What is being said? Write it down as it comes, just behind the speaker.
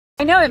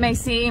I know it may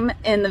seem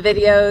in the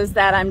videos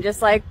that I'm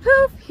just like,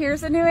 poof,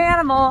 here's a new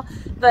animal,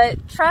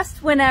 but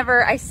trust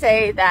whenever I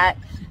say that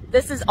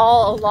this is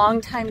all a long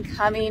time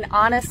coming.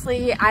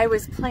 Honestly, I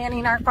was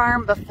planning our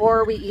farm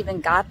before we even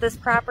got this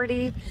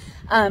property,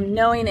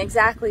 knowing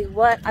exactly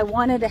what I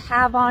wanted to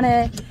have on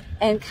it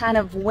and kind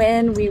of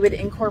when we would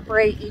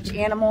incorporate each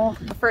animal.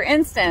 For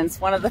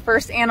instance, one of the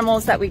first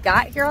animals that we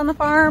got here on the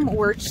farm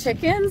were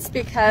chickens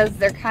because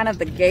they're kind of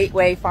the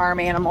gateway farm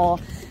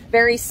animal.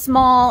 Very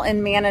small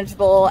and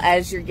manageable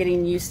as you're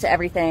getting used to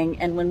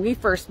everything. And when we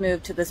first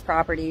moved to this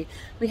property,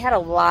 we had a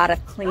lot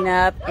of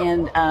cleanup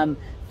and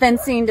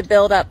fencing to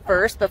build up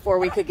first before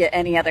we could get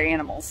any other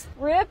animals.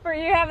 Rip, are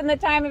you having the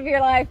time of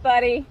your life,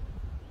 buddy?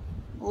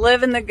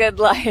 Living the good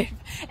life.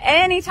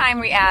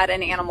 Anytime we add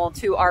an animal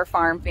to our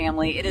farm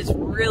family, it is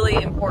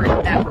really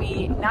important that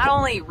we not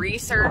only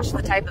research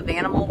the type of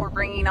animal we're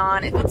bringing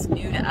on if it's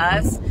new to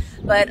us,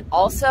 but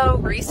also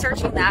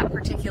researching that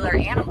particular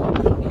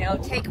animal. You know,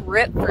 take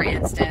Rip for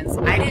instance.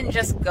 I didn't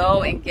just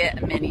go and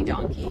get a mini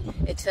donkey.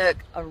 It took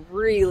a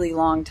really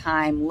long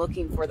time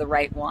looking for the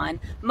right one,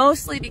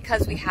 mostly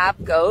because we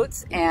have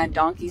goats and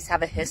donkeys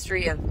have a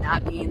history of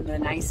not being the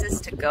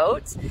nicest to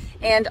goats.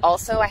 And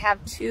also I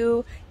have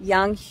 2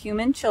 young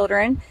human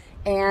children,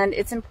 and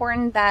it's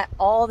important that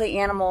all the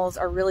animals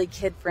are really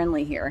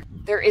kid-friendly here.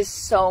 There is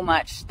so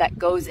much that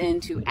goes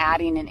into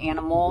adding an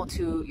animal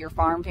to your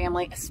farm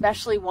family,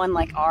 especially one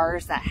like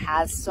ours that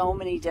has so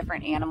many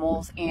different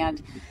animals.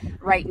 And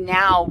right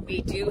now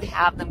we do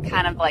have them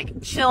kind of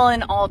like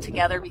chilling all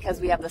together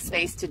because we have the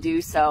space to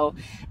do so,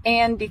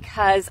 and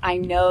because I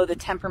know the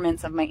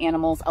temperaments of my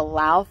animals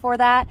allow for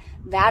that.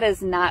 That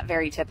is not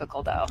very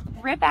typical though.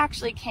 Rip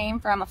actually came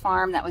from a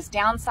farm that was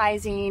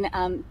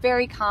downsizing,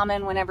 very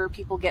common whenever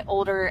people get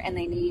older and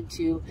they need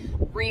to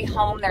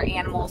rehome their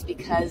animals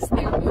because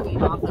they're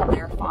moving off of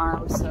their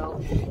farm.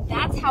 So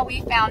that's how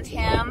we found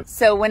him.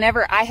 So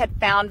whenever I had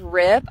found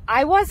Rip,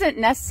 I wasn't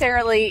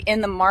necessarily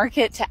in the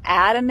market to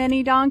add a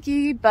mini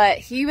donkey, but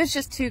he was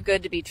just too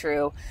good to be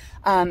true,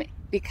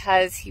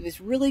 because he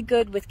was really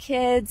good with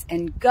kids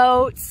and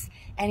goats,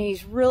 and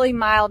he's really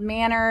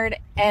mild-mannered,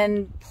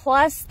 and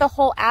plus the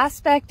whole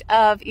aspect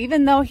of,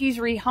 even though he's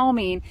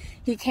rehoming,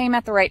 he came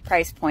at the right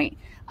price point.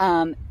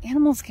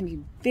 Animals can be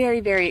very,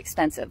 very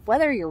expensive.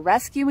 Whether you're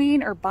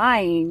rescuing or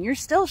buying, you're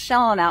still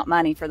shelling out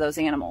money for those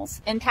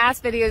animals. In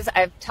past videos,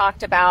 I've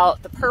talked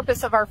about the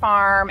purpose of our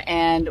farm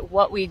and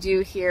what we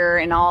do here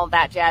and all of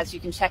that jazz.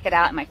 You can check it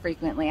out in my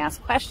frequently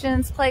asked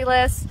questions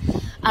playlist.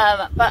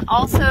 But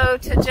also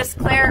to just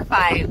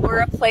clarify, we're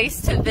a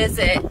place to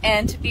visit,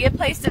 and to be a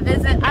place to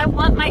visit, I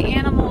want my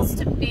animals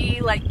to be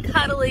like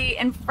cuddly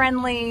and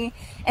friendly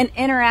and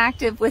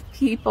interactive with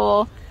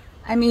people.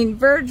 I mean,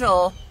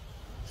 Virgil,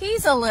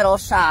 he's a little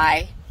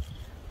shy,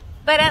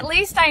 but at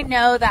least I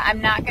know that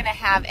I'm not going to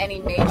have any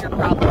major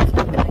problems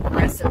with an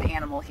aggressive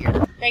animal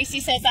here. Gracie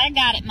says, I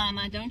got it,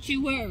 Mama. Don't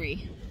you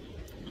worry.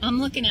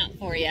 I'm looking out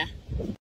for you.